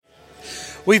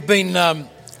We've been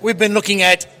looking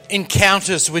at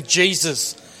encounters with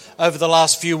Jesus over the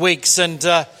last few weeks, and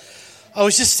I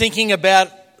was just thinking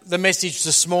about the message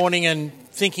this morning and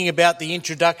thinking about the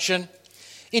introduction.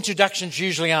 Introductions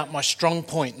usually aren't my strong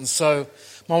point, and so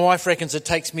my wife reckons it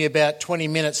takes me about 20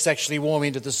 minutes to actually warm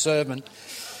into the sermon.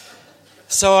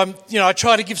 So I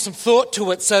try to give some thought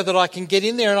to it so that I can get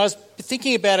in there. And I was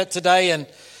thinking about it today, and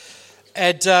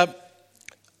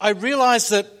I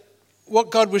realised that what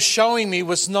God was showing me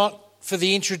was not for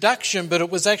the introduction, but it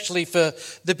was actually for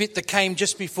the bit that came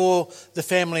just before the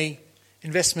family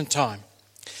investment time.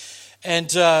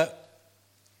 And I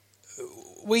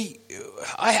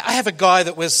have a guy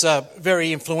that was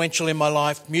very influential in my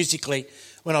life musically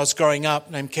when I was growing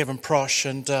up, named Kevin Prosh,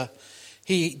 and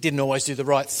he didn't always do the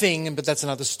right thing, but that's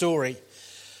another story.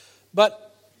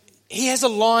 But he has a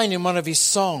line in one of his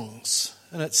songs,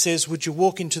 and it says, "Would you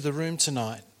walk into the room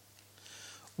tonight?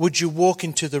 Would you walk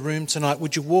into the room tonight?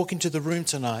 Would you walk into the room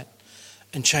tonight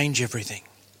and change everything?"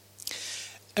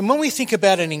 And when we think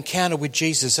about an encounter with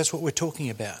Jesus, that's what we're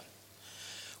talking about.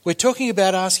 We're talking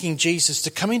about asking Jesus to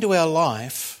come into our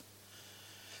life,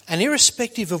 and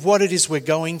irrespective of what it is we're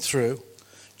going through,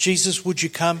 Jesus, would you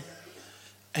come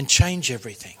and change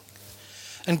everything?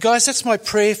 And guys, that's my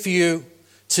prayer for you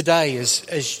today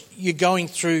as you're going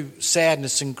through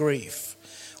sadness and grief,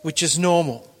 which is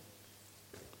normal.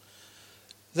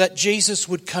 That Jesus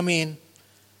would come in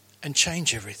and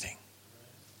change everything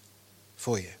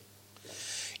for you.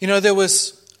 You know, there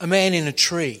was a man in a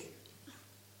tree.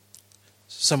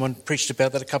 Someone preached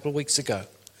about that a couple of weeks ago.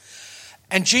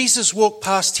 And Jesus walked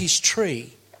past his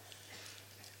tree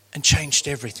and changed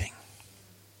everything.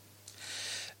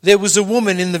 There was a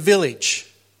woman in the village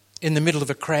in the middle of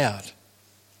a crowd.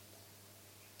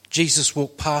 Jesus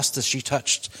walked past as she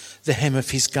touched the hem of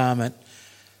his garment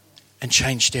and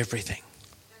changed everything.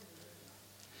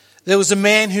 There was a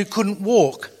man who couldn't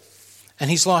walk and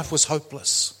his life was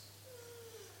hopeless.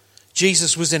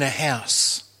 Jesus was in a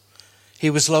house.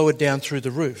 He was lowered down through the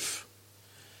roof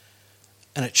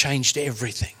and it changed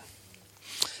everything.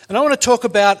 And I want to talk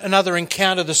about another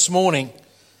encounter this morning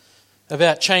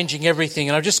about changing everything.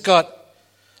 And I've just got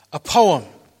a poem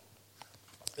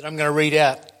that I'm going to read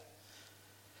out. It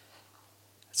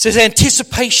says,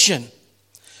 "Anticipation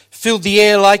filled the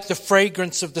air like the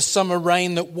fragrance of the summer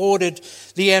rain that watered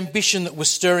the ambition that was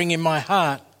stirring in my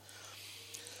heart.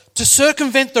 To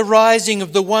circumvent the rising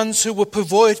of the ones who were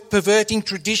perverting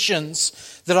traditions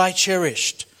that I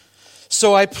cherished.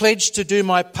 So I pledged to do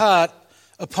my part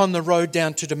upon the road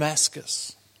down to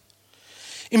Damascus.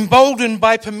 Emboldened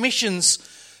by permissions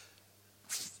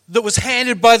that was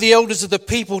handed by the elders of the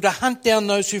people to hunt down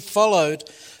those who followed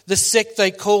the sect they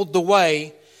called the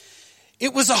Way,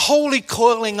 it was a holy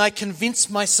calling. I convinced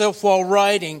myself while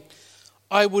riding,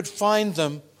 I would find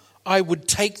them, I would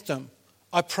take them.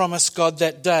 I promised God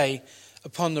that day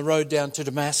upon the road down to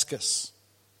Damascus.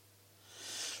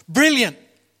 Brilliant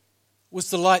was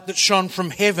the light that shone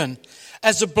from heaven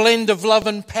as a blend of love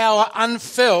and power,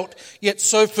 unfelt yet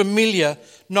so familiar,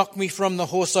 knocked me from the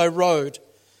horse I rode.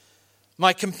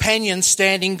 My companion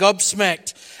standing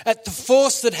gobsmacked at the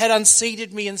force that had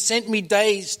unseated me and sent me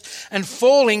dazed and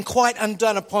falling quite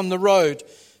undone upon the road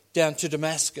down to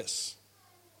Damascus.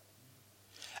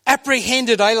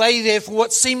 Apprehended, I lay there for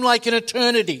what seemed like an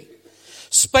eternity,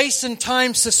 space and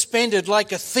time suspended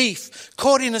like a thief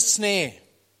caught in a snare.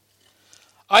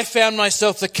 I found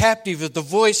myself the captive of the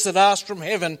voice that asked from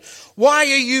heaven, 'Why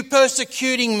are you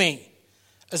persecuting me?'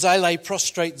 as I lay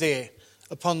prostrate there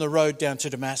upon the road down to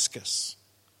Damascus.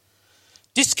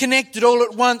 Disconnected all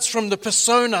at once from the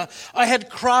persona I had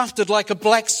crafted like a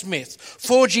blacksmith,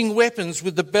 forging weapons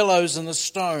with the bellows and the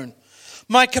stone.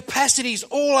 My capacities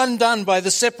all undone by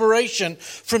the separation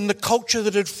from the culture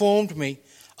that had formed me,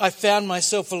 I found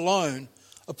myself alone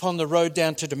upon the road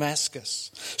down to Damascus.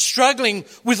 Struggling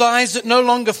with eyes that no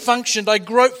longer functioned, I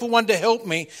groped for one to help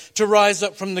me to rise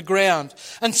up from the ground.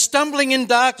 And stumbling in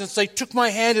darkness, they took my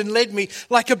hand and led me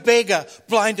like a beggar,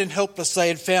 blind and helpless they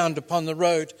had found upon the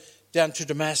road down to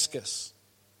Damascus.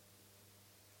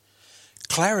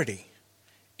 Clarity,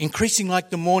 increasing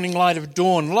like the morning light of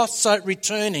dawn, lost sight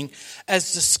returning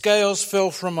as the scales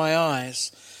fell from my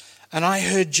eyes. And I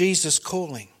heard Jesus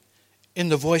calling in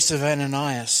the voice of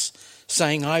Ananias,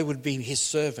 saying I would be his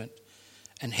servant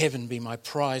and heaven be my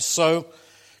prize. So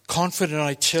confident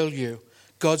I tell you,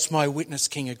 God's my witness,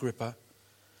 King Agrippa.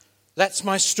 That's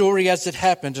my story as it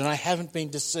happened, and I haven't been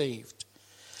deceived.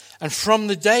 And from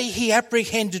the day he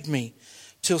apprehended me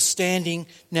till standing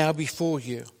now before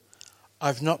you,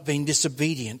 I've not been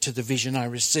disobedient to the vision I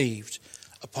received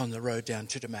upon the road down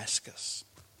to Damascus.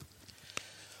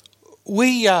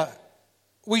 We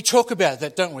we talk about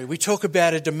that, don't we? We talk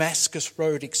about a Damascus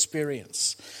Road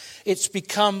experience. It's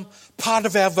become part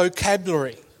of our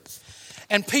vocabulary.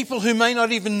 And people who may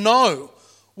not even know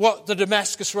what the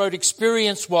Damascus Road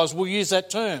experience was will use that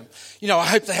term. I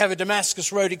hope they have a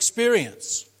Damascus Road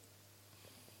experience.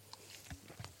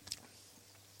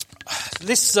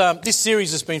 This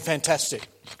series has been fantastic.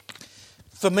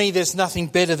 For me, there's nothing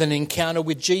better than an encounter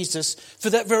with Jesus. For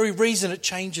that very reason, it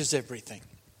changes everything.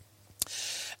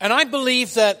 And I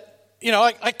believe that,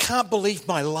 I can't believe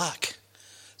my luck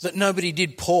that nobody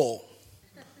did Paul.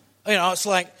 It's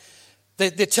like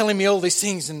they're telling me all these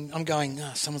things and I'm going,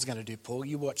 someone's going to do Paul.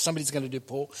 You watch, somebody's going to do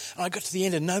Paul. And I got to the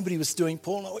end and nobody was doing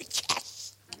Paul. And I went,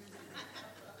 yes!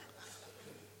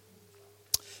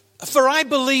 For I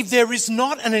believe there is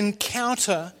not an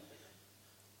encounter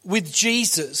with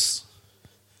Jesus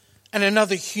and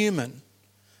another human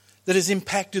that has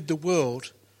impacted the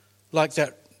world like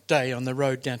that day on the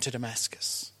road down to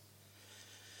Damascus.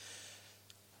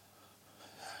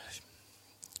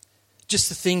 Just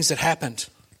the things that happened,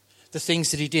 the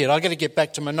things that he did. I've got to get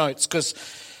back to my notes because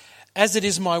as it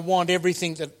is my want,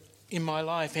 everything that in my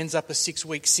life ends up a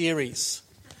 6-week series.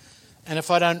 And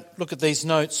if I don't look at these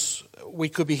notes, we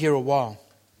could be here a while.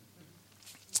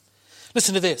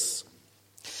 Listen to this.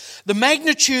 The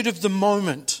magnitude of the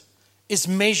moment is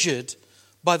measured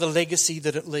by the legacy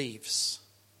that it leaves.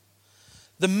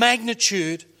 The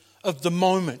magnitude of the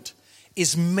moment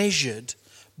is measured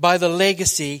by the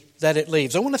legacy that it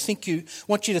leaves. I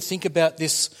want you to think about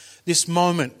this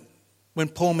moment when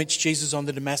Paul meets Jesus on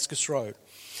the Damascus Road.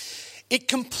 It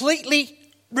completely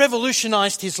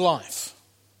revolutionized his life.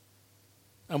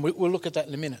 And we'll look at that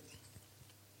in a minute.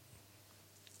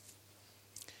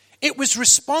 It was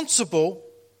responsible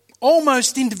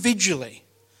almost individually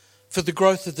for the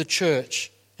growth of the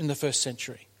church in the first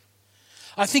century.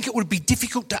 I think it would be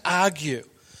difficult to argue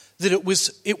that it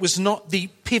was not the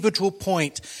pivotal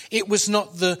point. It was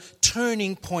not the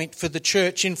turning point for the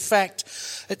church. In fact,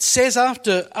 it says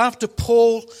after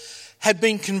Paul had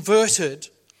been converted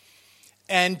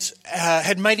and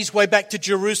had made his way back to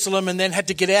Jerusalem and then had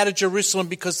to get out of Jerusalem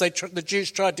because the Jews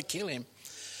tried to kill him,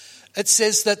 it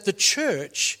says that the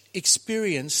church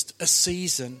experienced a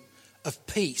season of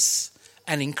peace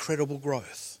and incredible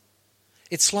growth.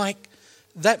 It's like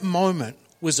that moment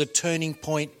was a turning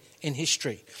point in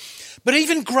history. But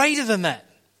even greater than that,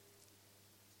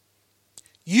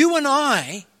 you and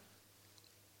I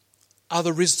are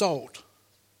the result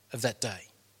of that day.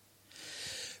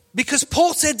 Because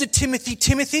Paul said to Timothy,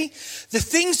 the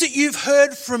things that you've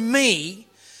heard from me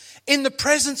in the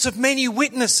presence of many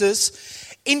witnesses,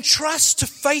 entrust to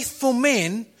faithful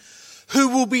men who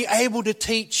will be able to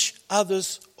teach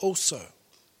others also.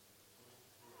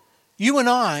 You and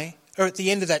I are at the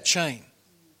end of that chain.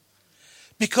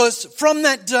 Because from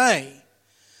that day,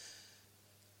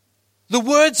 the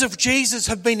words of Jesus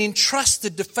have been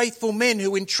entrusted to faithful men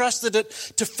who entrusted it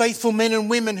to faithful men and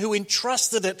women who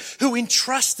entrusted it,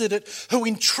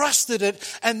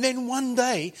 and then one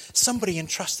day somebody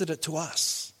entrusted it to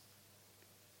us.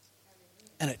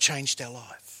 And it changed our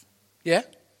life. Yeah?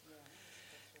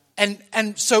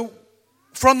 And so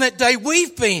from that day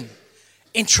we've been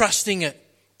entrusting it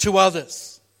to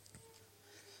others.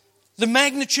 The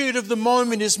magnitude of the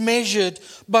moment is measured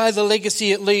by the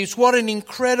legacy it leaves. What an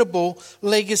incredible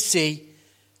legacy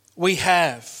we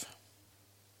have.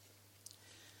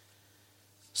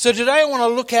 So today I want to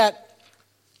look at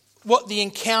what the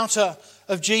encounter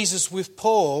of Jesus with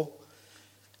Paul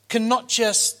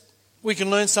we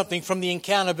can learn something from the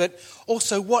encounter, but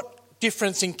also what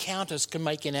difference encounters can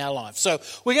make in our lives. So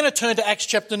we're going to turn to Acts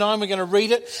chapter 9. We're going to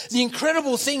read it. The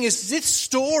incredible thing is this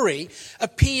story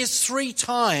appears 3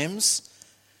 times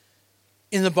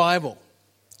in the Bible,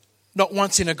 not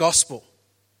once in a gospel.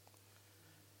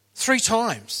 3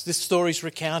 times this story is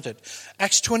recounted.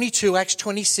 Acts 22, Acts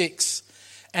 26,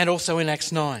 and also in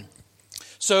Acts 9.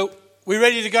 So we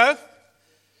ready to go?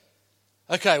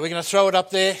 Okay, we're going to throw it up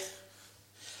there.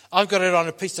 I've got it on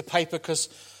a piece of paper because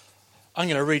I'm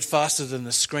going to read faster than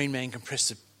the screen man can press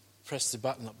the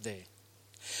button up there.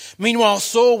 Meanwhile,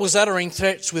 Saul was uttering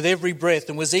threats with every breath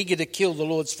and was eager to kill the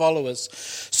Lord's followers.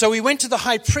 So he went to the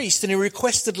high priest and he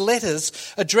requested letters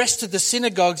addressed to the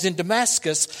synagogues in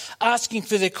Damascus, asking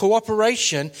for their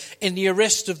cooperation in the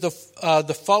arrest of the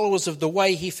followers of the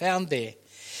way he found there.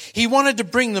 He wanted to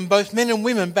bring them, both men and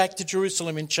women, back to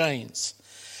Jerusalem in chains.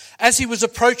 As he was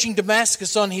approaching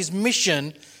Damascus on his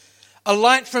mission, a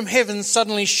light from heaven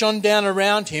suddenly shone down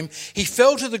around him. He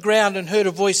fell to the ground and heard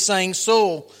a voice saying,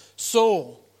 "Saul,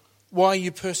 Saul, why are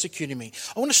you persecuting me?"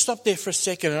 I want to stop there for a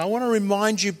second and I want to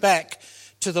remind you back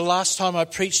to the last time I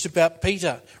preached about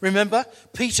Peter. Remember?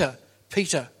 Peter,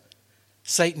 Peter,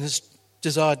 Satan has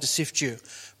desired to sift you.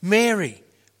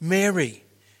 Martha,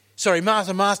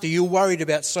 Martha, you're worried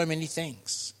about so many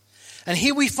things. And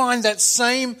here we find that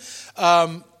same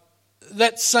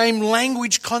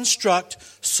language construct,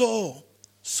 Saul.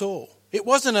 It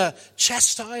wasn't a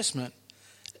chastisement.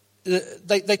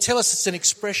 They tell us it's an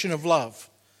expression of love.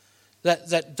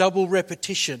 That double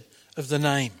repetition of the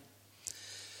name.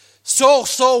 Saul,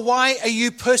 Saul, why are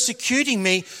you persecuting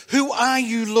me? Who are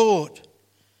you, Lord?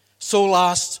 Saul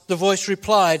asked. The voice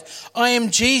replied, I am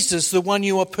Jesus, the one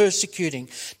you are persecuting.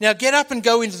 Now get up and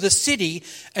go into the city,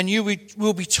 and you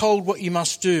will be told what you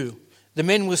must do. The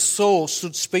men with Saul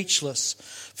stood speechless,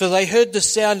 for they heard the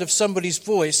sound of somebody's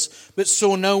voice, but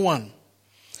saw no one.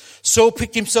 Saul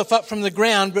picked himself up from the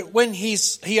ground, but when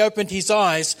he opened his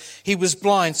eyes, he was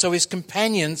blind. So his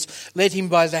companions led him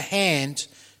by the hand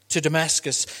to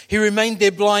Damascus. He remained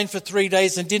there blind for 3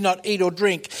 days and did not eat or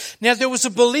drink. Now there was a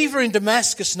believer in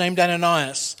Damascus named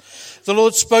Ananias. The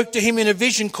Lord spoke to him in a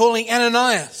vision, calling,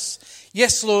 Ananias.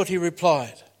 Yes, Lord, he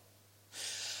replied.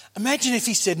 Imagine if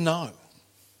he said no.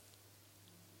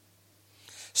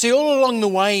 See, all along the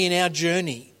way in our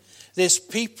journey, there's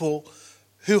people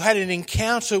who had an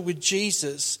encounter with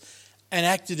Jesus and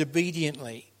acted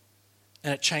obediently,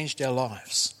 and it changed our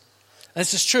lives. And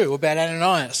this is true about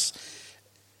Ananias.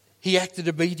 He acted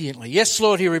obediently. Yes,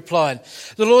 Lord, he replied.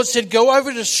 The Lord said, go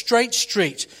over to Straight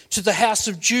Street to the house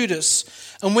of Judas,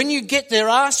 and when you get there,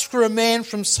 ask for a man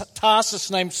from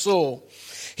Tarsus named Saul.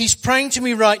 He's praying to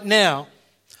me right now.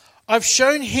 I've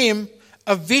shown him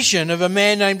a vision of a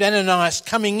man named Ananias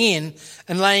coming in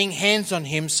and laying hands on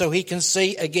him so he can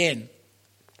see again.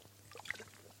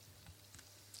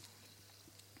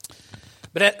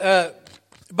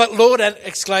 But Lord,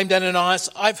 exclaimed Ananias,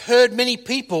 I've heard many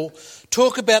people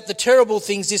talk about the terrible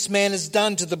things this man has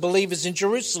done to the believers in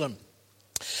Jerusalem.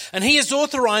 And he is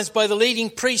authorized by the leading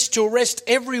priests to arrest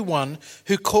everyone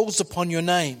who calls upon your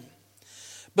name.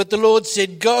 But the Lord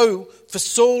said, go, for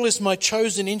Saul is my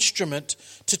chosen instrument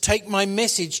to take my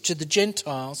message to the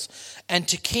Gentiles and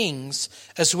to kings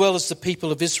as well as the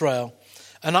people of Israel.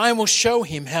 And I will show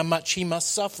him how much he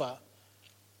must suffer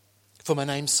for my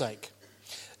name's sake.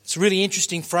 It's a really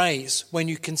interesting phrase when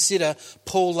you consider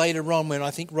Paul later on, when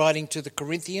I think writing to the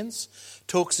Corinthians,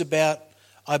 talks about,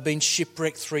 I've been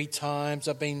shipwrecked 3 times,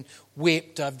 I've been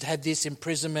whipped, I've had this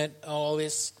imprisonment, all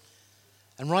this.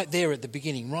 And right there at the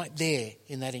beginning, right there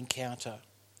in that encounter,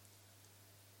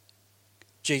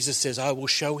 Jesus says, I will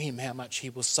show him how much he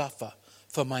will suffer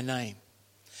for my name.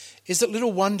 Is it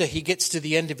little wonder he gets to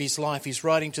the end of his life, he's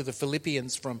writing to the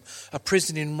Philippians from a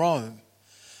prison in Rome,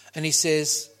 and he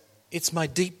says, it's my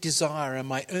deep desire and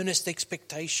my earnest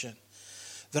expectation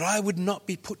that I would not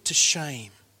be put to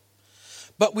shame,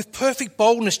 but with perfect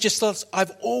boldness, just as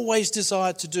I've always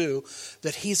desired to do,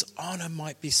 that his honour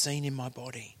might be seen in my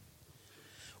body.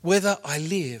 Whether I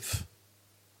live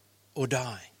or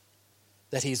die,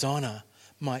 that his honour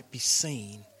might be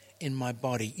seen in my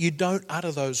body. You don't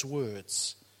utter those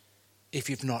words if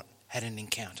you've not had an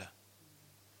encounter.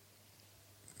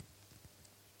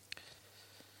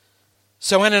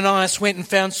 So Ananias went and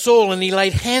found Saul, and he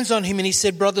laid hands on him, and he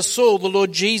said, Brother Saul, the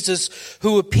Lord Jesus,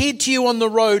 who appeared to you on the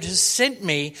road, has sent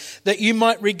me that you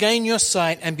might regain your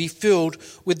sight and be filled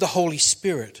with the Holy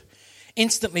Spirit.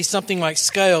 Instantly something like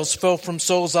scales fell from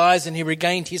Saul's eyes, and he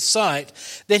regained his sight.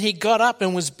 Then he got up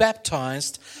and was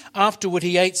baptized. Afterward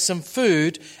he ate some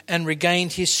food and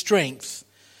regained his strength.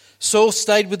 Saul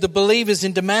stayed with the believers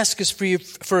in Damascus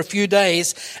for a few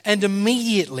days, and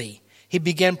immediately he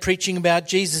began preaching about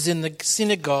Jesus in the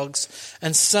synagogues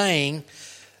and saying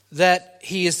that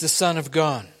he is the Son of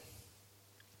God.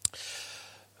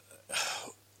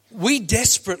 We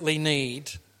desperately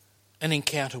need an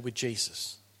encounter with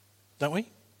Jesus, don't we?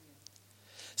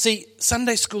 See,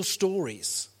 Sunday school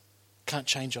stories can't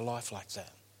change a life like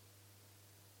that.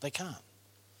 They can't.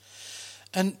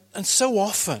 And so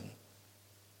often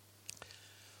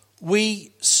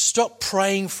we stop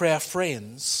praying for our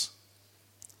friends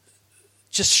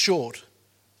just short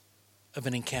of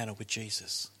an encounter with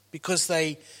Jesus, because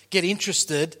they get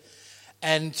interested,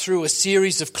 and through a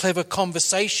series of clever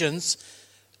conversations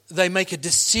they make a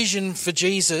decision for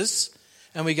Jesus,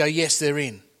 and we go, yes, they're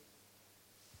in,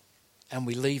 and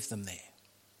we leave them there.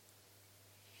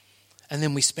 And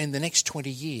then we spend the next 20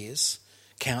 years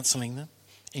counselling them,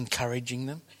 encouraging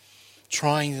them,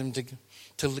 trying them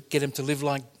to get them to live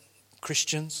like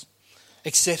Christians,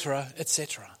 etc.,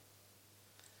 etc.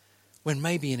 When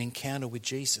maybe an encounter with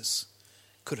Jesus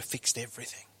could have fixed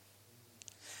everything.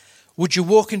 Would you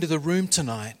walk into the room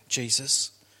tonight, Jesus,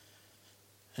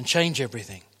 and change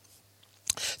everything?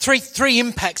 Three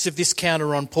impacts of this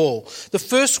encounter on Paul. The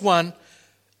first one,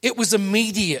 it was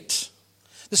immediate.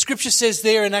 The scripture says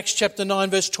there in Acts chapter 9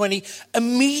 verse 20,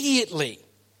 immediately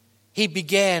he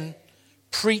began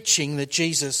preaching that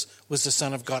Jesus was the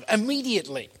Son of God.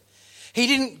 Immediately. He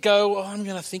didn't go, I'm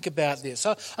going to think about this.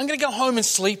 I'm going to go home and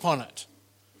sleep on it.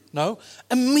 No,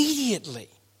 immediately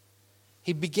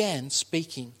he began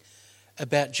speaking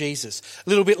about Jesus. A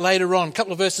little bit later on, a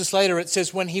couple of verses later, it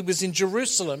says when he was in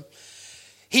Jerusalem,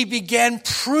 he began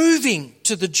proving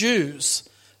to the Jews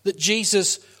that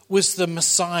Jesus was the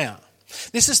Messiah.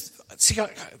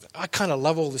 I kind of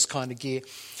love all this kind of gear.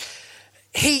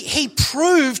 He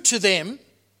proved to them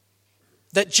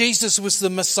that Jesus was the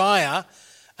Messiah,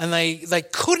 and they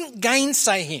couldn't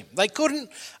gainsay him. They couldn't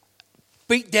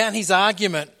beat down his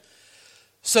argument.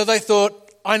 So they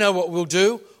thought, I know what we'll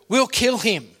do. We'll kill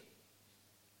him.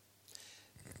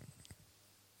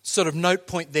 Sort of note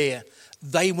point there.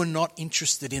 They were not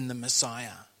interested in the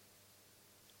Messiah.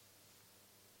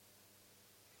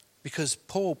 Because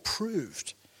Paul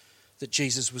proved that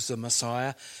Jesus was the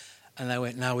Messiah, and they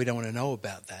went, no, we don't want to know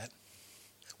about that.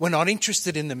 We're not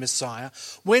interested in the Messiah.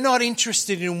 We're not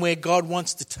interested in where God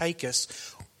wants to take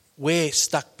us. We're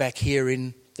stuck back here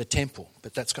in the temple.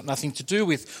 But that's got nothing to do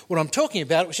with what I'm talking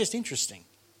about. It was just interesting.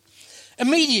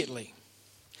 Immediately.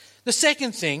 The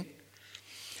second thing,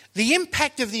 the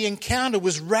impact of the encounter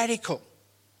was radical.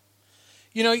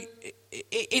 You know,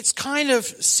 it's kind of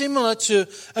similar to,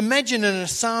 imagine an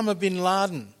Osama bin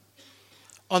Laden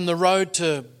on the road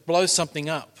to blow something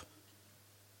up.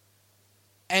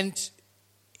 And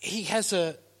he has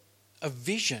a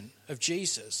vision of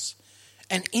Jesus,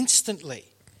 and instantly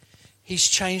he's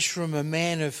changed from a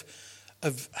man of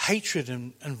hatred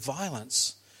and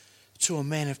violence to a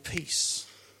man of peace.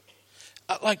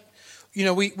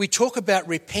 We talk about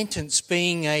repentance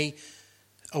being a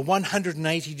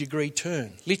 180-degree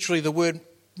turn. Literally, the word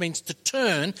means to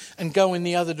turn and go in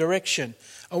the other direction.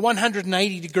 A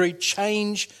 180-degree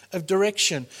change of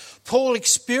direction. Paul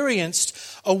experienced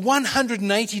a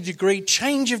 180-degree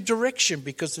change of direction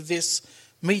because of this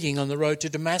meeting on the road to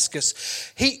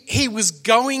Damascus. He was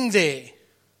going there.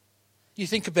 You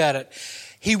think about it.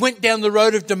 He went down the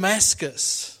road of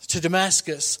Damascus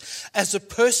as a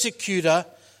persecutor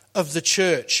of the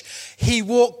church. He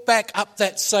walked back up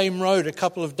that same road a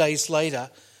couple of days later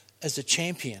as a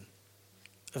champion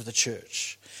of the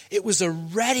church. It was a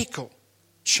radical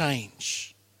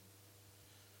change.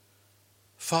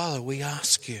 Father, we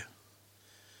ask you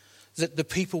that the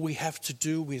people we have to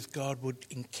do with, God, would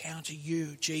encounter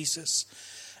you, Jesus,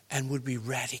 and would be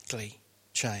radically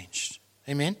changed.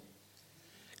 Amen?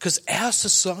 Because our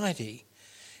society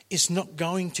is not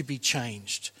going to be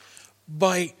changed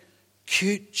by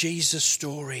cute Jesus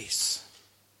stories.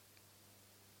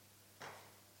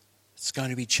 It's going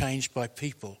to be changed by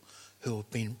people who have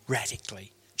been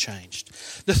radically changed.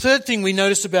 The third thing we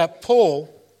notice about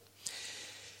Paul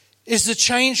is the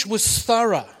change was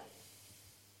thorough.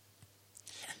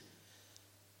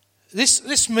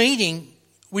 This meeting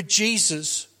with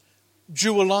Jesus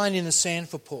drew a line in the sand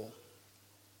for Paul.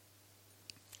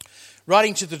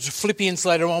 Writing to the Philippians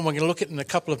later on, we're going to look at it in a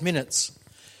couple of minutes.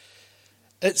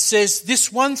 It says,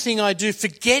 this one thing I do,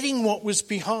 forgetting what was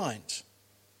behind.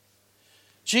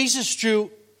 Jesus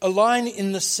drew a line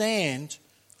in the sand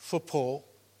for Paul,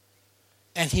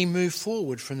 and he moved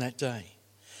forward from that day.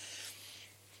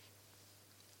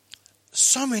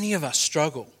 So many of us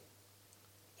struggle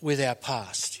with our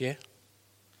past, yeah?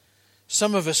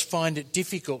 Some of us find it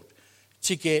difficult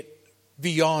to get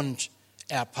beyond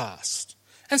our past.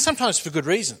 And sometimes for good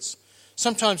reasons.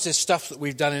 Sometimes there's stuff that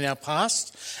we've done in our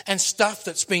past, and stuff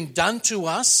that's been done to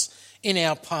us in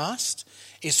our past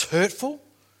is hurtful.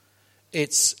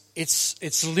 It's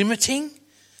limiting.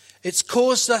 It's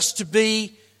caused us to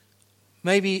be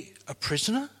maybe a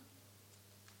prisoner.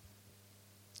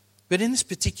 But in this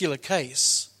particular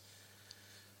case,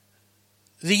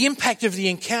 the impact of the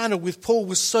encounter with Paul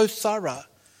was so thorough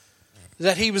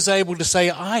that he was able to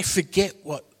say, I forget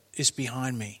what is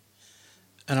behind me,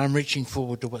 and I'm reaching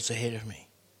forward to what's ahead of me.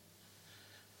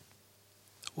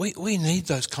 We need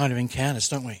those kind of encounters,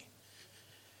 don't we?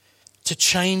 To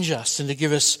change us and to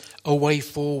give us a way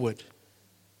forward.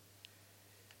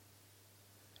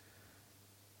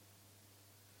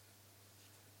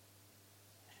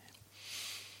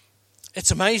 It's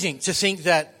amazing to think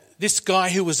that this guy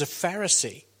who was a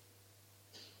Pharisee,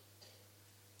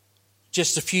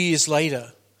 just a few years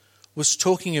later, was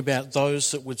talking about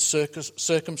those that would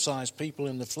circumcise people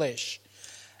in the flesh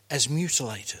as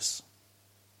mutilators.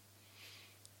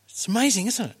 It's amazing,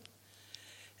 isn't it?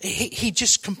 He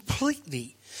just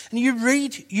completely, and you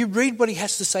read what he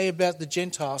has to say about the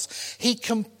Gentiles. He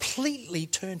completely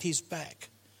turned his back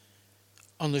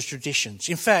on the traditions.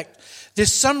 In fact,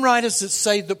 there's some writers that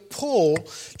say that Paul,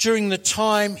 during the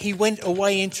time he went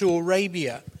away into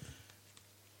Arabia,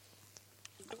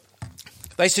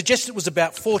 they suggest it was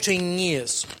about 14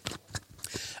 years.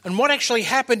 And what actually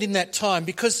happened in that time,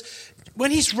 because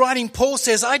when he's writing, Paul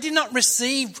says, I did not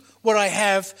receive what I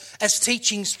have as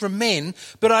teachings from men,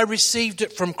 but I received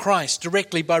it from Christ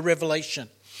directly by revelation.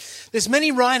 There's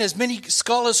many writers, many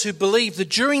scholars who believe that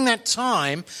during that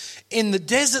time in the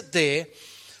desert there,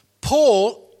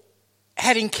 Paul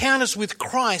had encounters with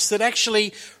Christ that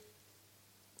actually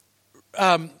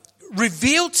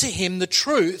revealed to him the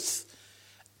truth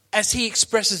as he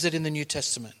expresses it in the New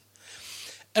Testament.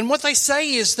 And what they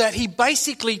say is that he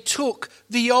basically took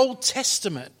the Old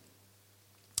Testament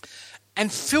and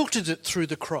filtered it through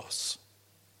the cross,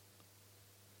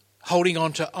 holding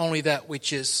on to only that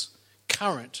which is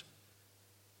current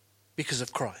because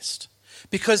of Christ.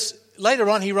 Because later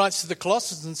on he writes to the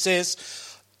Colossians and says,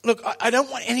 look, I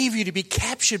don't want any of you to be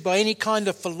captured by any kind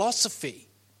of philosophy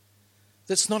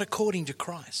that's not according to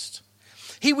Christ.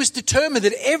 He was determined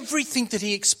that everything that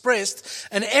he expressed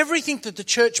and everything that the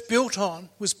church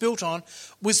was built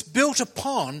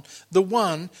upon the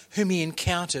one whom he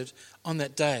encountered on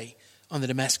that day on the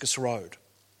Damascus Road.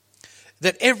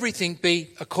 That everything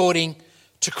be according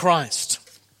to Christ.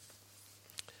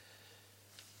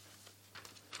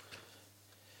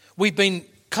 We've been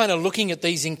kind of looking at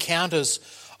these encounters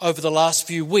over the last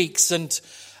few weeks, and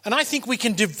I think we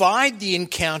can divide the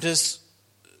encounters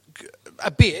a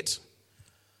bit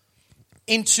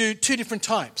into two different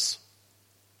types.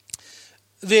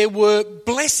 There were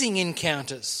blessing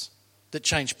encounters that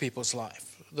changed people's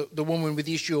life. The woman with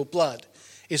the issue of blood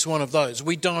is one of those.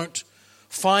 We don't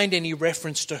find any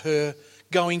reference to her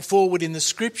going forward in the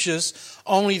scriptures,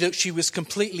 only that she was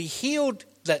completely healed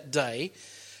that day.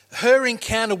 Her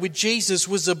encounter with Jesus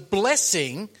was a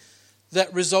blessing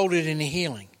that resulted in a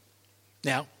healing.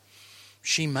 Now,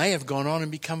 she may have gone on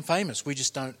and become famous. We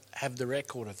just don't have the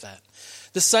record of that.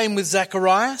 The same with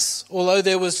Zacchaeus,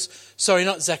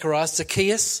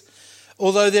 Zacchaeus,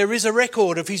 although there is a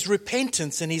record of his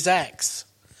repentance and his acts.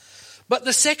 But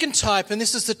the second type, and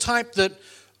this is the type that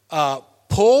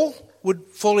Paul would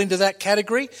fall into that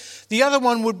category. The other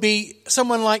one would be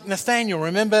someone like Nathanael.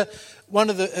 Remember, one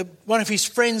of his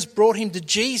friends brought him to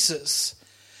Jesus,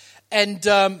 and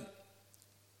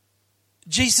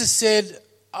Jesus said,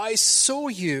 I saw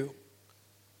you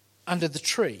under the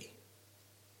tree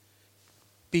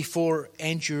before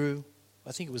Andrew,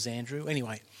 I think it was Andrew,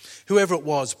 anyway, whoever it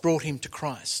was, brought him to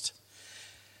Christ.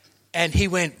 And he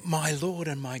went, my Lord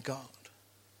and my God,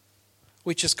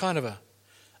 which is kind of a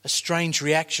strange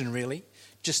reaction, really,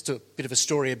 just a bit of a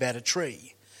story about a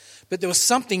tree. But there was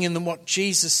something in what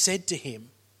Jesus said to him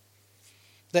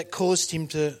that caused him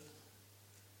to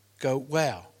go,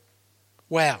 wow.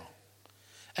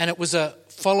 And it was a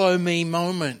follow me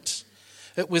moment.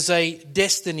 It was a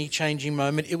destiny changing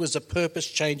moment. It was a purpose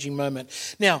changing moment.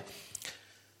 Now,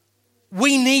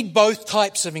 we need both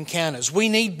types of encounters. We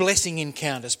need blessing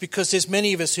encounters because there's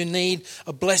many of us who need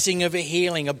a blessing of a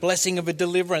healing, a blessing of a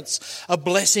deliverance, a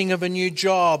blessing of a new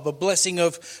job, a blessing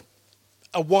of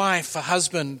a wife, a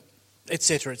husband,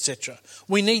 etc., etc.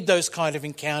 We need those kind of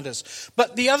encounters.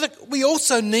 But we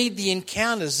also need the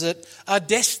encounters that are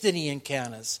destiny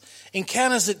encounters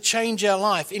that change our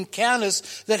life,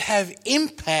 encounters that have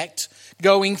impact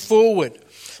going forward.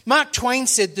 Mark Twain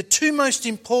said the two most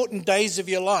important days of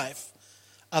your life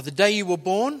are the day you were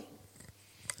born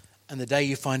and the day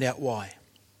you find out why.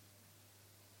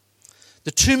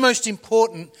 The two most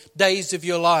important days of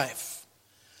your life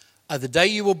are the day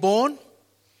you were born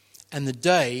and the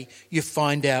day you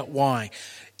find out why.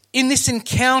 In this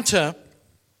encounter,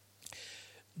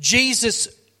 Jesus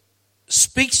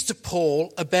speaks to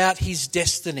Paul about his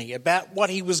destiny, about what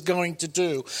he was going to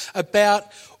do, about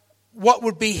what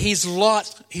would be his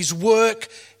lot, his work,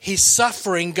 his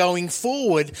suffering going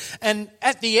forward. And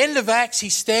at the end of Acts,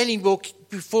 he's standing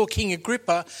before King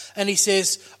Agrippa and he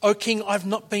says, "O King, I've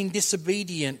not been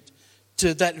disobedient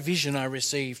to that vision I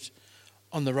received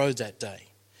on the road that day.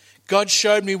 God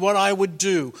showed me what I would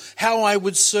do, how I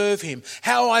would serve him,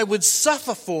 how I would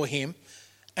suffer for him,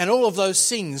 and all of those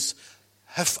things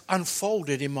have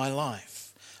unfolded in my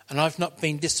life. And I've not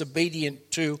been disobedient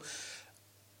to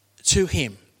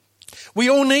him." We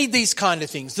all need these kind of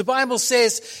things. The Bible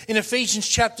says in Ephesians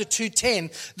chapter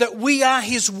 2:10 that we are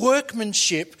his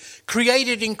workmanship,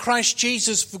 created in Christ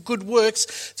Jesus for good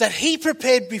works that he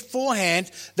prepared beforehand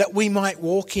that we might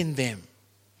walk in them.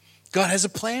 God has a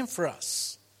plan for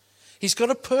us. He's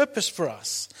got a purpose for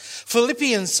us.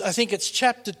 Philippians, I think it's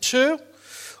chapter 2.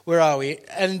 Where are we?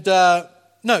 And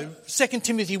 2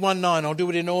 Timothy 1:9. I'll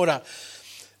do it in order.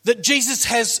 That Jesus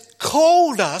has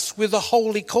called us with a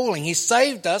holy calling. He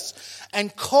saved us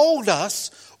and called us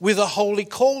with a holy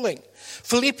calling.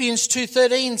 Philippians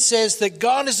 2:13 says that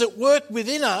God is at work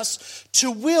within us to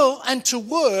will and to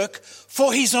work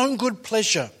for his own good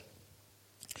pleasure.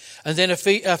 And then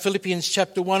Philippians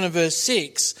chapter 1 and verse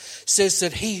 6 says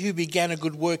that he who began a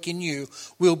good work in you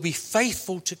will be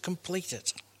faithful to complete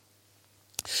it.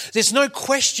 There's no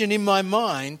question in my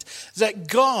mind that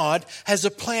God has a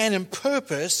plan and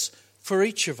purpose for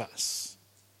each of us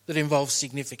that involves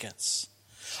significance.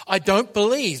 I don't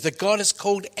believe that God has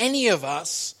called any of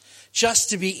us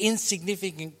just to be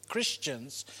insignificant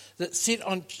Christians that sit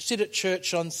at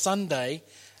church on Sunday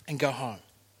and go home.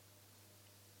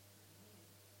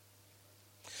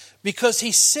 Because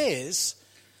he says,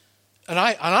 and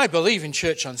I believe in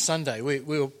church on Sunday. We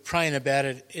were praying about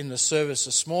it in the service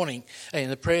this morning,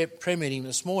 in the prayer meeting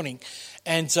this morning.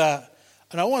 And I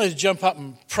wanted to jump up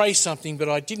and pray something, but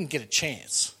I didn't get a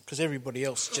chance because everybody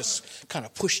else just kind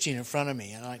of pushed in front of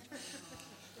me. And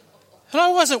I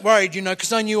wasn't worried,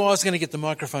 because I knew I was going to get the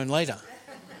microphone later.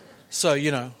 So,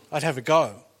 I'd have a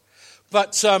go.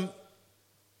 But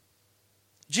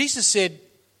Jesus said,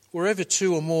 wherever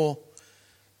two or more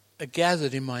are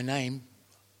gathered in my name,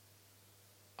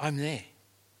 I'm there.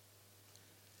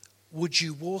 Would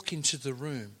you walk into the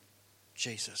room,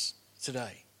 Jesus,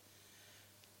 today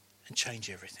and change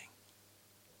everything?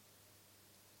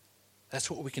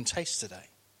 That's what we can taste today.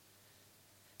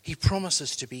 He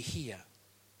promises to be here.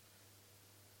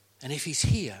 And if he's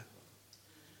here,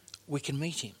 we can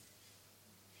meet him.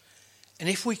 And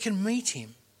if we can meet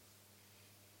him,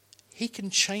 he can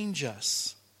change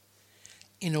us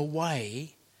in a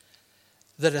way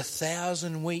that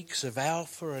 1,000 weeks of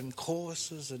alpha and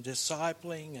courses and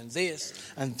discipling and this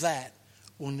and that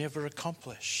will never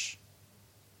accomplish.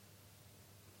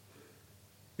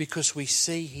 Because we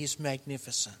see his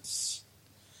magnificence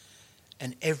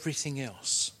and everything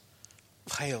else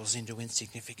pales into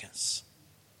insignificance.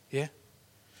 Yeah?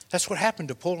 That's what happened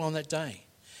to Paul on that day.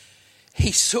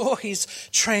 He saw his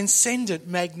transcendent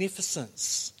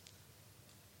magnificence.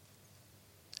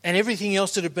 And everything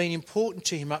else that had been important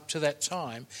to him up to that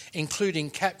time, including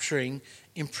capturing,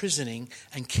 imprisoning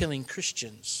and killing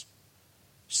Christians,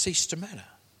 ceased to matter.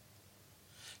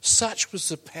 Such was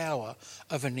the power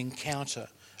of an encounter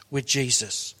with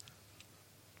Jesus.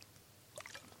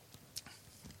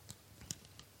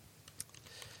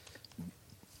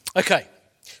 Okay,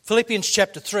 Philippians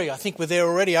chapter 3. I think we're there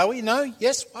already, are we? No?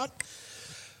 Yes? What?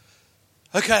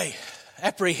 Okay,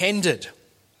 apprehended.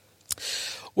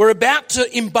 We're about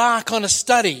to embark on a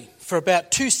study for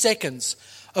about 2 seconds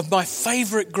of my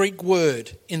favourite Greek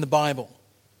word in the Bible.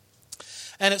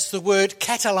 And it's the word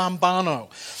katalambano.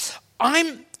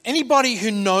 Anybody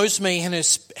who knows me and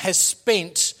has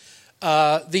spent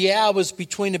the hours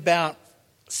between about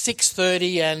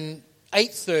 6:30 and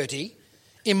 8:30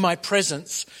 in my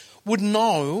presence would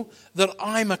know that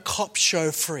I'm a cop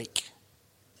show freak.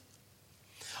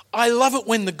 I love it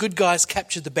when the good guys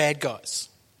capture the bad guys.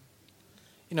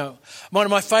 One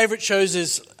of my favourite shows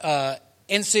is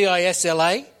NCIS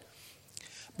LA,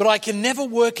 but I can never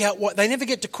work out they never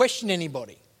get to question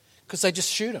anybody because they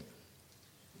just shoot them.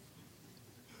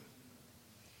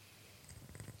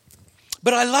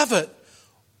 But I love it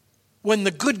when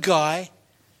the good guy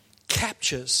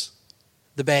captures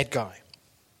the bad guy.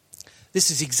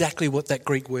 This is exactly what that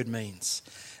Greek word means.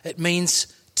 It means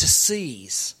to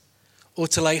seize or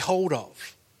to lay hold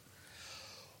of.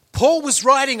 Paul was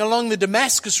riding along the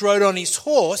Damascus road on his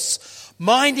horse,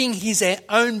 minding his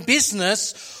own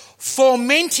business,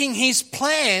 fomenting his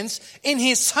plans in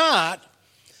his heart,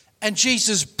 and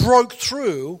Jesus broke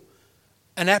through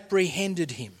and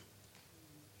apprehended him,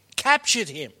 captured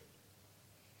him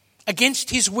against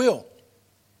his will.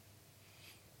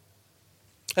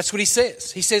 That's what he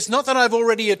says. He says, not that I've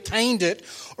already attained it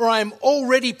or I'm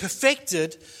already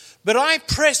perfected, but I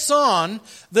press on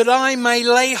that I may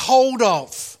lay hold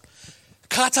of.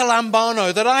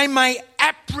 Katalambano, that I may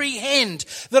apprehend,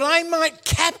 that I might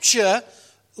capture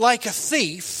like a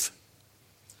thief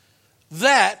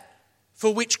that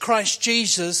for which Christ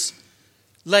Jesus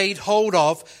laid hold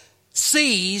of,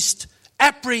 seized,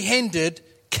 apprehended,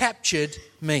 captured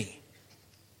me.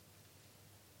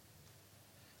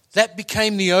 That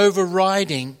became the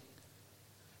overriding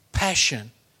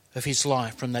passion of his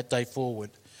life from that day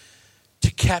forward,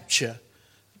 to capture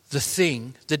the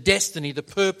thing, the destiny, the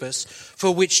purpose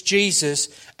for which Jesus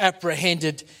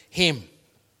apprehended him.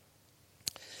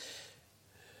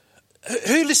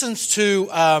 Who listens to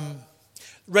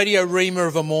Radio Rima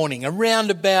of a morning, around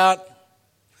about,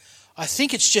 I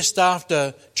think it's just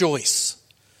after Joyce,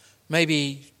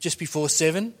 maybe just before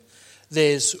 7,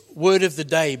 there's Word of the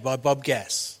Day by Bob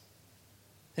Gass.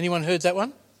 Anyone heard that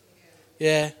one?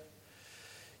 Yeah.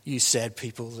 You sad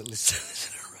people that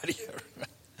listen to Radio Rima.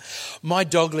 My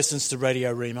dog listens to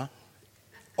Radio Rima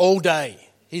all day.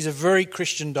 He's a very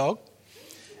Christian dog.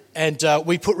 And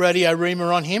we put Radio Rima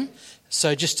on him,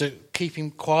 so just to keep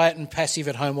him quiet and passive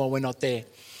at home while we're not there.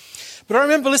 But I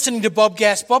remember listening to Bob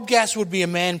Gass. Bob Gass would be a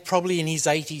man probably in his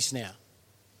 80s now.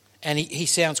 And he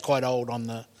sounds quite old on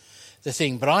the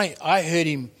thing. But I heard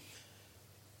him,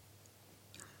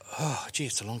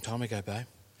 it's a long time ago, babe.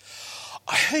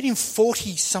 I heard him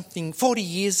 40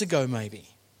 years ago maybe.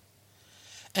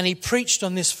 And he preached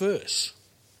on this verse.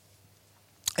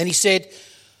 And he said,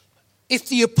 if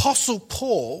the Apostle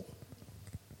Paul,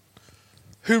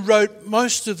 who wrote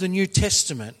most of the New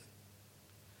Testament,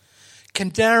 can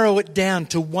narrow it down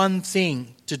to one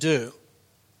thing to do,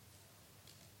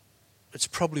 it's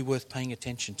probably worth paying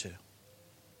attention to.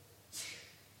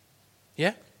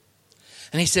 Yeah?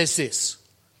 And he says this.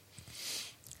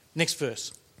 Next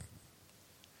verse.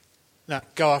 No,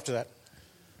 go after that.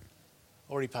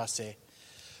 Already past there.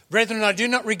 Brethren, I do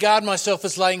not regard myself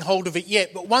as laying hold of it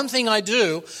yet, but one thing I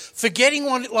do, forgetting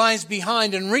what lies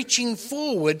behind and reaching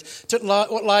forward to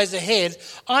what lies ahead,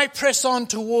 I press on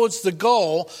towards the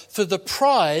goal for the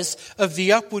prize of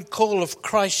the upward call of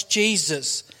Christ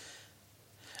Jesus.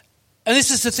 And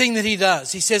this is the thing that he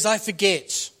does. He says, I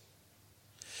forget.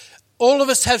 All of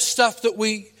us have stuff that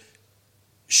we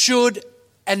should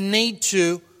and need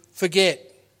to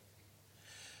forget.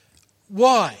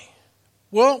 Why?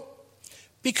 Well,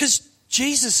 because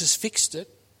Jesus has fixed it.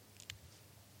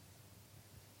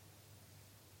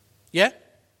 Yeah?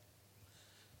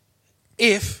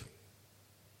 If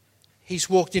he's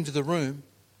walked into the room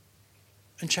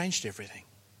and changed everything.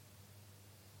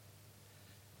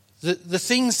 The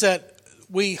things that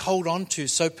we hold on to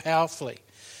so powerfully,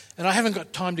 and I haven't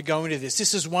got time to go into this.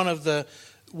 This is one of the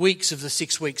weeks of the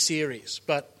 6-week series,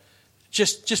 but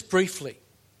just briefly.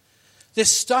 There's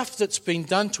stuff that's been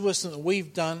done to us and that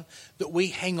we've done that we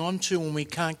hang on to and we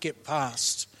can't get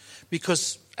past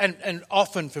because, and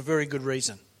often for very good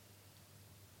reason.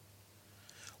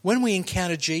 When we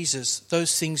encounter Jesus,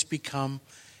 those things become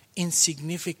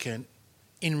insignificant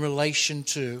in relation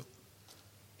to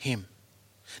him.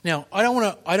 Now, I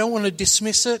don't want to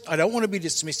dismiss it. I don't want to be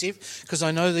dismissive because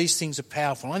I know these things are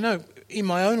powerful. I know in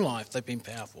my own life they've been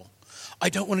powerful. I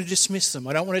don't want to dismiss them.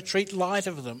 I don't want to treat light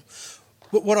of them.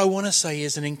 But what I want to say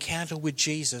is an encounter with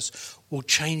Jesus will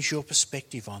change your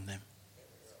perspective on them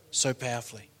so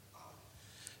powerfully.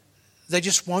 They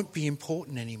just won't be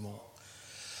important anymore.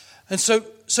 And so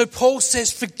Paul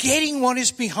says, forgetting what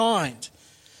is behind.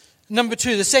 Number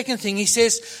 2, the second thing he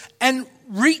says, and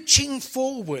reaching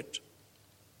forward.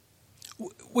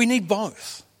 We need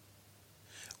both.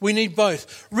 We need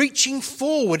both. Reaching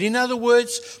forward, in other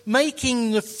words,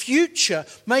 making the future,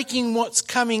 making what's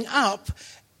coming up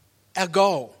our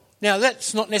goal. Now,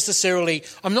 that's not necessarily,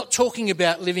 I'm not talking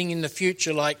about living in the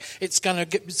future like it's going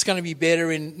to be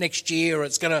better in next year or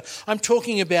I'm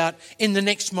talking about in the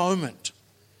next moment.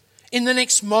 In the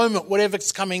next moment,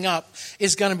 whatever's coming up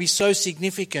is going to be so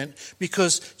significant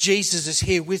because Jesus is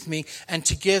here with me and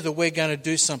together we're going to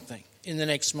do something in the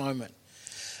next moment.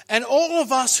 And all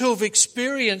of us who have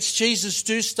experienced Jesus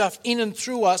do stuff in and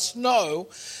through us know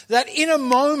that in a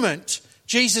moment,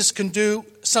 Jesus can do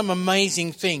some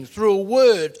amazing things through a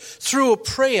word, through a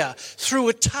prayer, through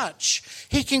a touch.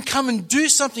 He can come and do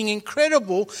something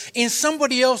incredible in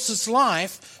somebody else's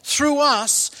life through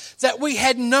us that we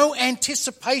had no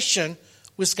anticipation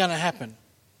was going to happen.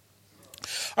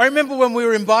 I remember when we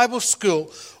were in Bible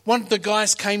school, one of the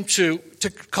guys came to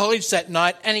college that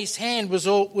night and his hand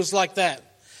was like that.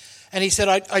 And he said,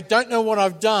 I don't know what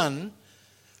I've done,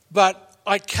 but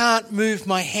I can't move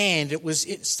my hand.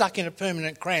 It's stuck in a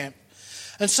permanent cramp.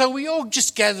 And so we all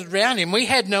just gathered around him. We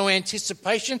had no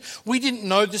anticipation. We didn't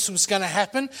know this was going to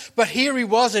happen. But here he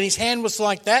was and his hand was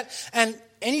like that. And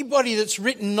anybody that's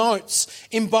written notes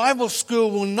in Bible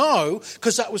school will know,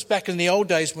 because that was back in the old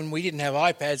days when we didn't have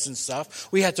iPads and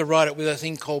stuff. We had to write it with a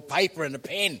thing called paper and a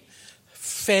pen.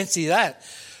 Fancy that.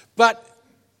 But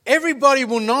everybody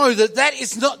will know that that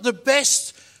is not the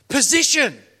best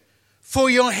position for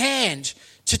your hand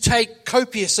to take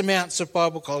copious amounts of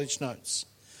Bible college notes.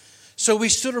 So we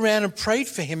stood around and prayed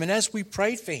for him, and as we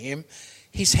prayed for him,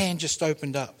 his hand just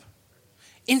opened up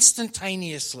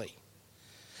instantaneously.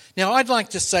 Now, I'd like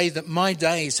to say that my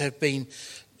days have been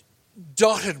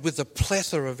dotted with a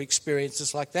plethora of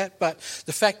experiences like that, but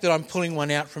the fact that I'm pulling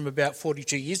one out from about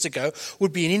 42 years ago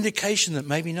would be an indication that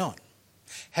maybe not.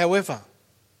 However,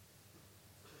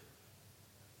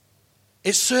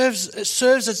 it serves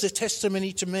as a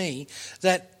testimony to me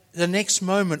that the next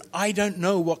moment I don't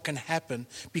know what can happen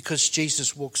because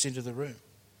Jesus walks into the room.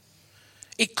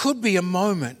 It could be a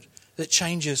moment that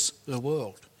changes the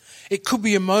world. It could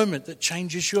be a moment that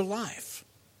changes your life.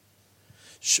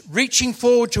 Reaching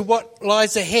forward to what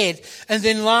lies ahead. And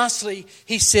then lastly,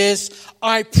 he says,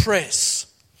 I press.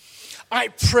 I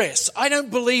press. I don't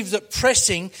believe that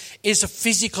pressing is a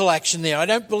physical action there. I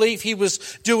don't believe he was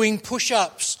doing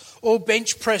push-ups or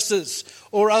bench presses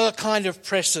or other kind of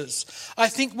presses. I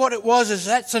think what it was is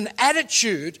that's an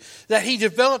attitude that he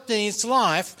developed in his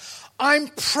life. I'm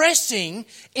pressing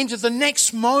into the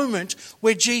next moment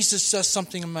where Jesus does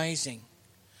something amazing.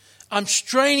 I'm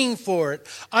straining for it.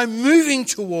 I'm moving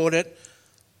toward it.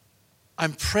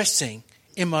 I'm pressing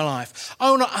in my life. I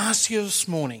want to ask you this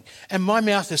morning, and my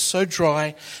mouth is so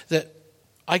dry that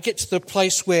I get to the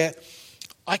place where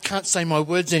I can't say my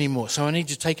words anymore, so I need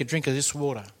to take a drink of this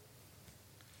water.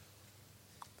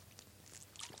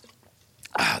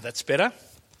 That's better.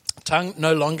 Tongue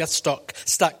no longer stuck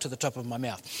to the top of my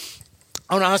mouth.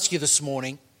 I want to ask you this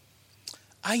morning,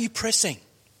 are you pressing?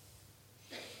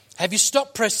 Have you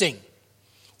stopped pressing?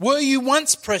 Were you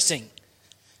once pressing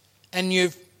and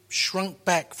you've shrunk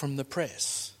back from the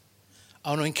press? I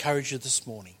want to encourage you this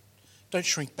morning. Don't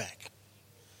shrink back.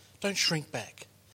 Don't shrink back.